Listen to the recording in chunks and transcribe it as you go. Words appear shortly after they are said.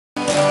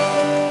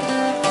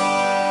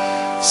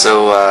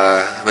So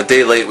I'm a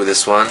day late with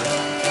this one.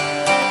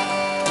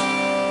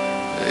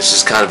 It's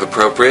just kind of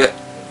appropriate.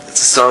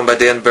 It's a song by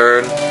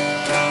Bern.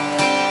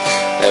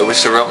 I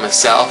wish I wrote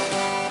myself.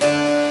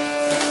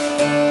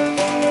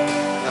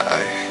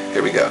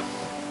 Here we go.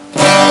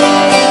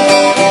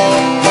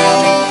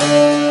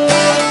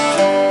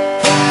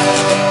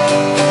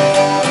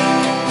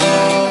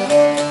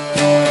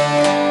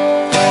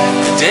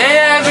 The day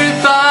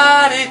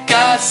everybody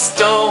got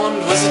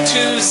stoned was a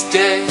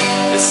Tuesday.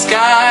 The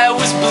sky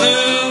was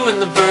blue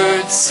and the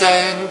birds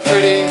sang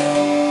pretty.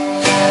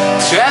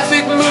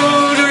 Traffic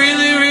moved really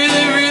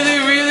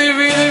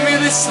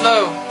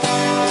slow.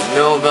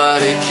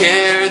 Nobody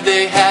cared,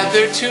 they had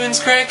their tunes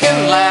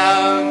cranking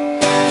loud.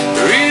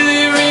 Really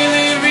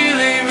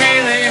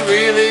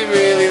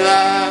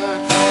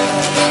loud.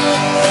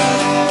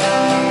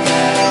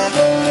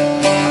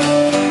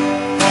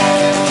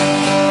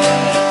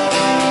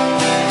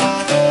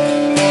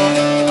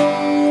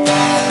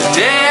 The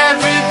day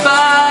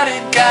everybody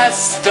got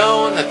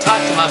stoned, I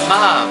talked to my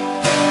mom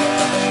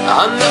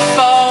on the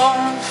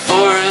phone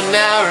for an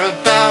hour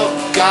about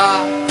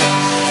God.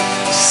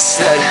 She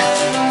said,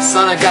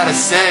 "Son, I gotta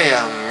say,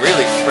 I'm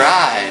really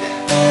fried.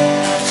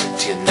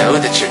 Do you know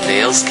that your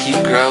nails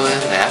keep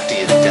growing after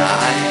you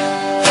die?"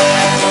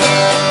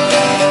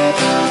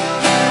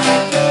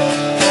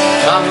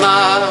 My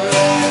mom.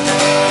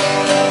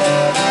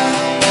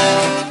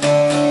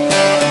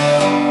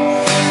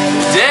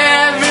 The day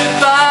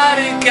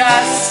everybody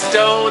got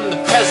stoned, the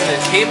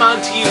president came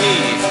on TV,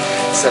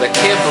 said, "I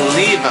can't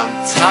believe I'm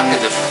talking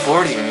to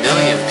 40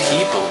 million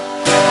people.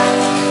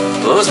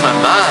 Blows my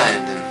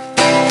mind."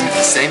 At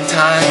the same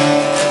time,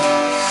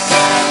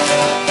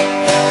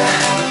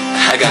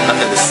 I got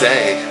nothing to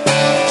say.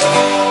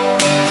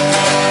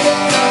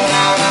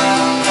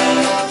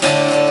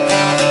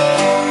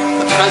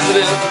 The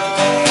president,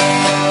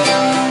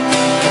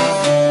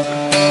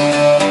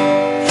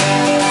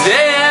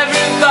 day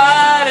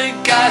everybody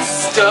got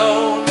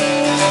stoned.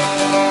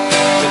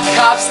 The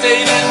cops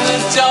stayed in the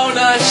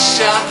donut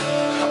shop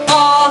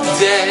all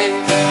day.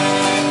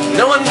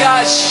 No one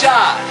got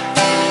shot,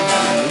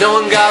 no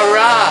one got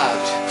robbed.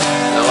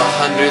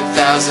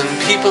 100,000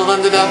 people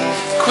ended up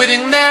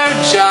quitting their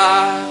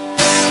jobs.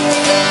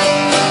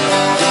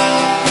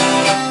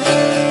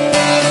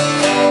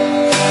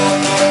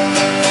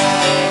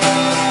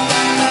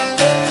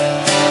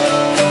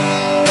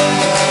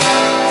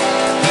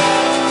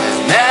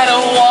 And at a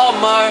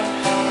Walmart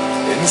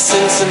in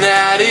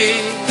Cincinnati,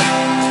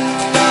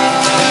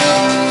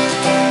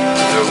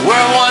 there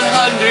were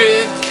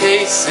 100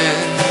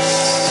 cases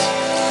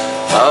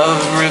of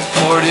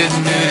reported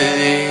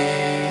nudity.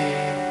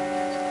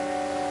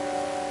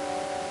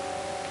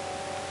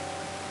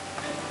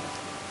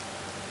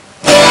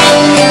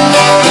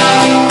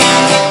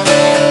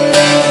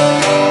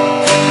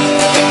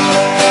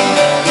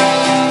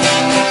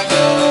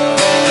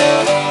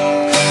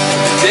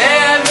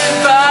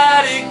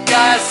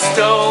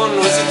 Stone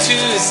was a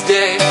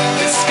Tuesday.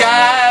 The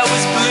sky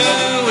was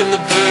blue and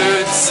the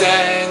birds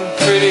sang